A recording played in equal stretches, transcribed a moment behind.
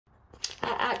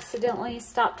accidentally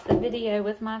stopped the video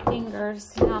with my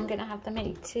fingers. Now I'm gonna have to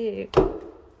make two.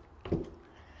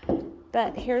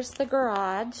 But here's the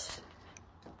garage.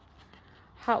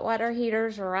 Hot water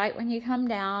heaters are right when you come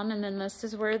down, and then this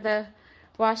is where the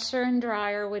washer and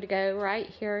dryer would go, right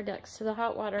here next to the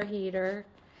hot water heater.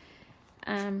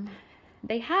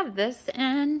 They have this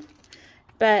in,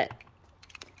 but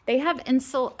they have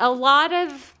a lot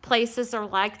of places are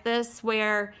like this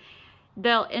where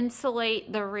they'll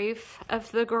insulate the roof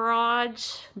of the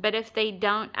garage, but if they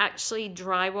don't actually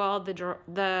drywall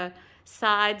the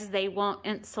sides, they won't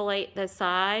insulate the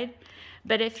side.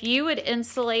 But if you would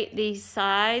insulate these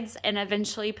sides and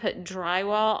eventually put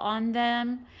drywall on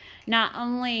them, not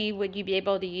only would you be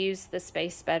able to use the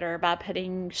space better by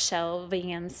putting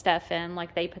shelving and stuff in,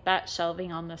 like they put that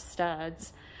shelving on the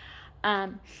studs,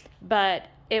 but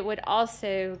it would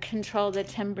also control the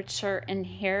temperature in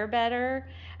here better,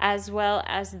 as well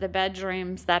as the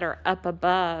bedrooms that are up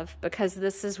above, because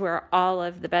this is where all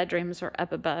of the bedrooms are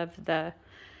up above the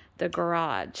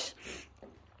garage.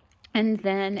 And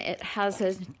then it has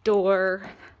a door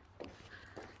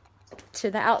to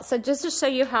the outside, just to show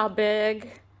you how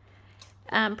big.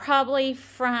 Probably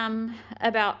from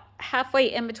about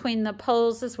halfway in between the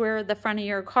poles is where the front of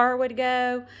your car would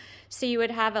go. So you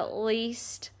would have at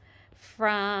least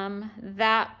from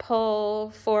that pole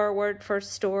forward for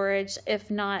storage, if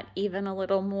not even a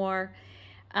little more.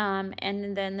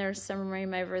 And then there's some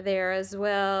room over there as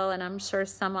well, and I'm sure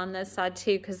some on this side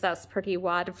too, because that's pretty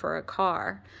wide for a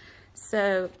car.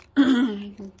 So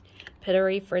you can put a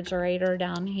refrigerator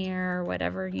down here,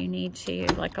 whatever you need to,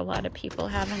 like a lot of people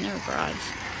have in their garage.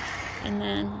 And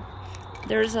then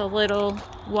there's a little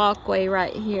walkway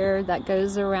right here that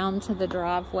goes around to the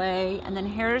driveway. And then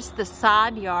here's the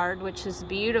side yard, which is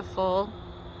beautiful.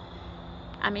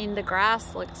 I mean, the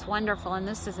grass looks wonderful, and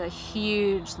this is a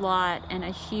huge lot and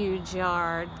a huge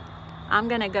yard. I'm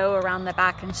gonna go around the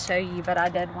back and show you, but I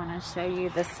did want to show you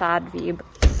the side view.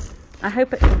 I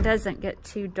hope it doesn't get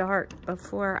too dark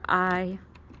before I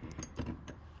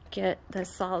get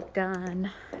this all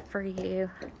done for you.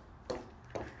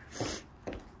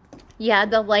 Yeah,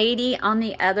 the lady on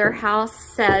the other house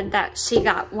said that she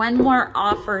got one more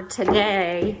offer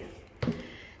today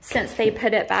since they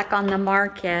put it back on the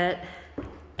market.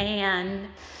 And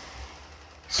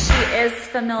she is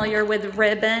familiar with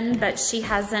ribbon, but she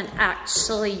hasn't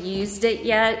actually used it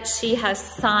yet. She has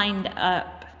signed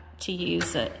up to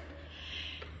use it.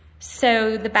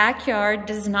 So the backyard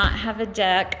does not have a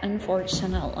deck,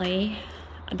 unfortunately.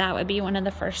 That would be one of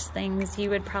the first things you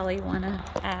would probably want to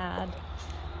add.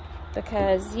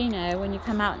 Because, you know, when you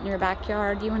come out in your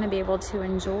backyard, you want to be able to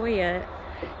enjoy it.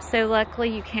 So luckily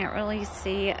you can't really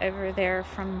see over there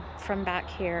from back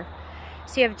here.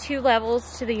 So you have 2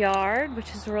 levels to the yard,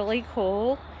 which is really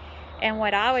cool. And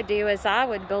what I would do is I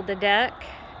would build a deck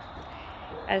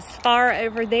as far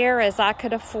over there as I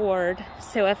could afford.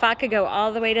 So if I could go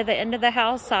all the way to the end of the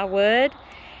house, I would.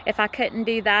 If I couldn't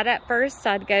do that at first,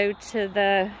 I'd go to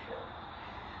the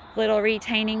little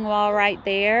retaining wall right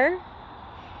there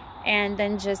and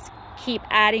then just keep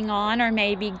adding on, or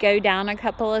maybe go down a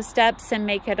couple of steps and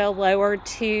make it a lower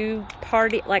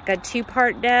like a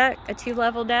two-part deck, a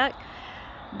 2-level deck.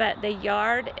 But the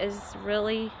yard is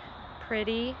really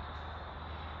pretty,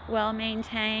 well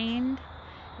maintained.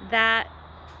 That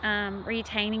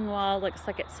retaining wall looks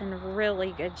like it's in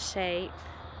really good shape.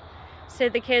 So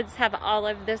the kids have all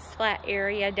of this flat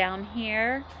area down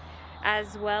here,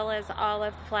 as well as all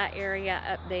of the flat area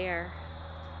up there.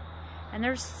 And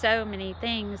there's so many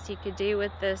things you could do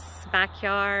with this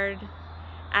backyard,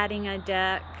 adding a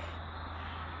deck.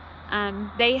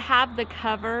 They have the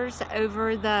covers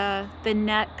over the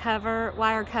net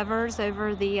wire covers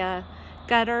over the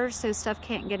gutters, so stuff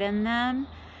can't get in them.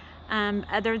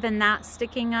 Other than that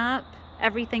sticking up,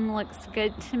 everything looks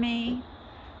good to me.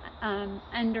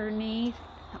 Underneath,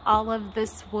 all of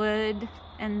this wood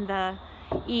and the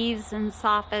eaves and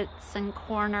soffits and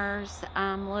corners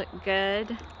look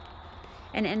good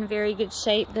and in very good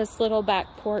shape. This little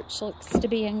back porch looks to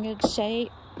be in good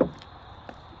shape.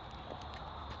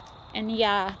 And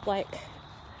yeah, like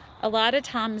a lot of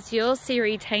times you'll see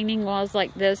retaining walls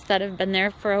like this that have been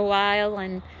there for a while,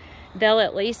 and they'll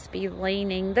at least be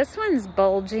leaning. This one's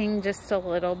bulging just a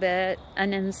little bit.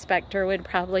 An inspector would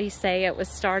probably say it was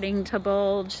starting to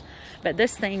bulge, but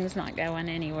this thing's not going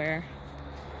anywhere.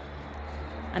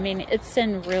 I mean, it's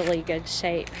in really good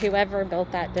shape. Whoever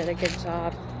built that did a good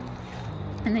job.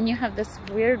 And then you have this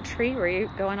weird tree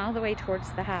root going all the way towards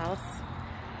the house,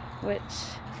 which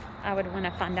I would want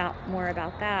to find out more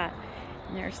about that.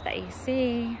 And there's the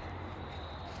AC.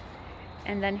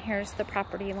 And then here's the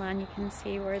property line. You can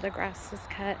see where the grass is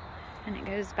cut. and it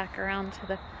goes back around to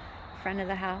the front of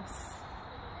the house.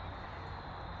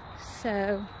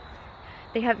 So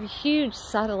they have a huge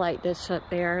satellite dish up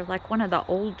there, like one of the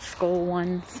old school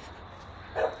ones.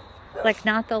 Like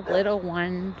not the little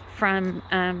one from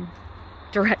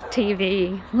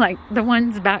DirecTV, like the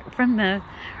ones back from the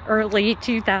early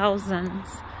 2000s.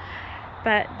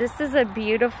 But this is a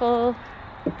beautiful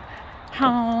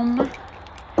home.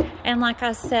 And like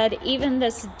I said, even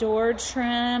this door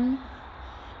trim,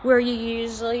 where you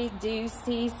usually do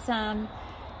see some,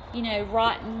 you know,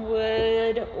 rotten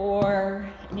wood or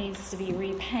it needs to be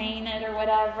repainted or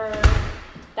whatever,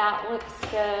 that looks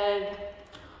good.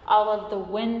 All of the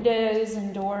windows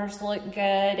and doors look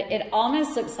good. It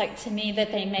almost looks like to me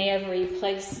that they may have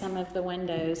replaced some of the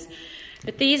windows.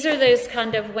 But these are those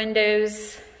kind of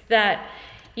windows that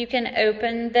you can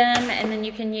open them and then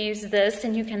you can use this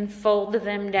and you can fold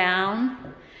them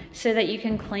down so that you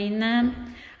can clean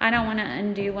them. I don't want to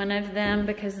undo one of them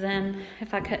because then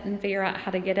if I couldn't figure out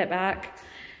how to get it back,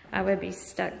 I would be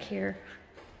stuck here.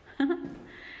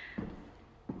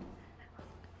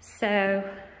 So,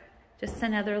 just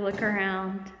another look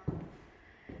around.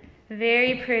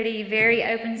 Very pretty, very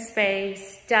open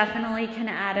space. Definitely can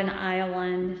add an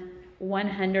island,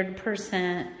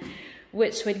 100%,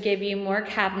 which would give you more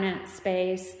cabinet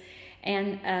space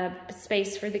and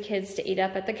space for the kids to eat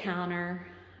up at the counter.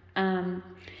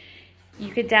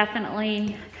 You could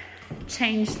definitely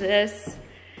change this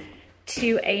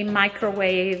to a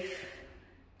microwave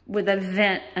with a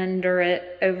vent under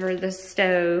it over the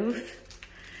stove.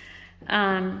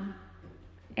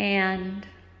 And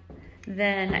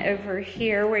then over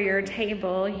here where your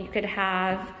table, you could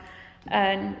have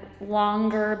a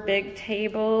longer big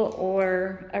table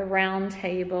or a round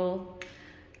table.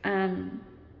 And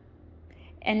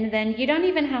then you don't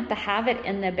even have to have it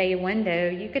in the bay window.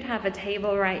 You could have a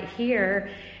table right here,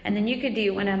 and then you could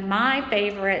do one of my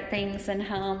favorite things in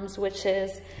homes, which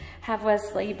is have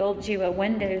Wesley build you a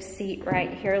window seat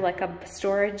right here, like a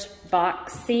storage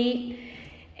box seat.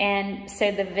 And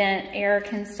so the vent air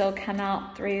can still come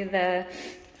out through the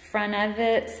front of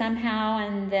it somehow,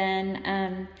 and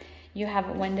then you have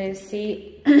a window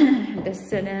seat to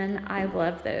sit in. I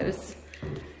love those.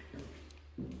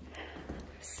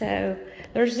 So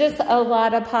there's just a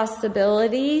lot of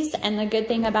possibilities, and the good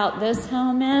thing about this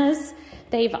home is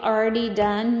they've already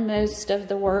done most of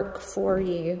the work for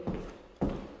you.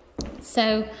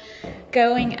 So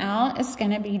going out is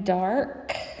going to be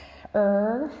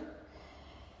darker.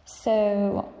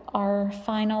 So our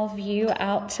final view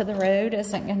out to the road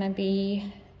isn't going to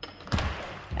be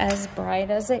as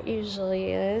bright as it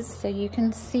usually is, so you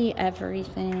can see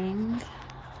everything.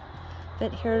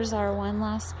 But here's our one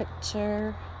last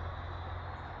picture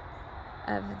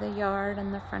of the yard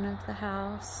and the front of the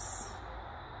house.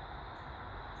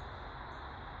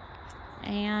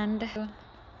 And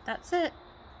that's it.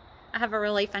 I have a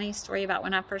really funny story about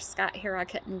when I first got here. I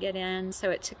couldn't get in, so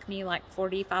it took me like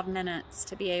 45 minutes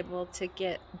to be able to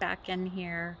get back in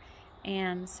here.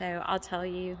 And so I'll tell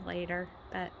you later,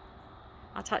 but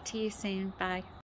I'll talk to you soon. Bye.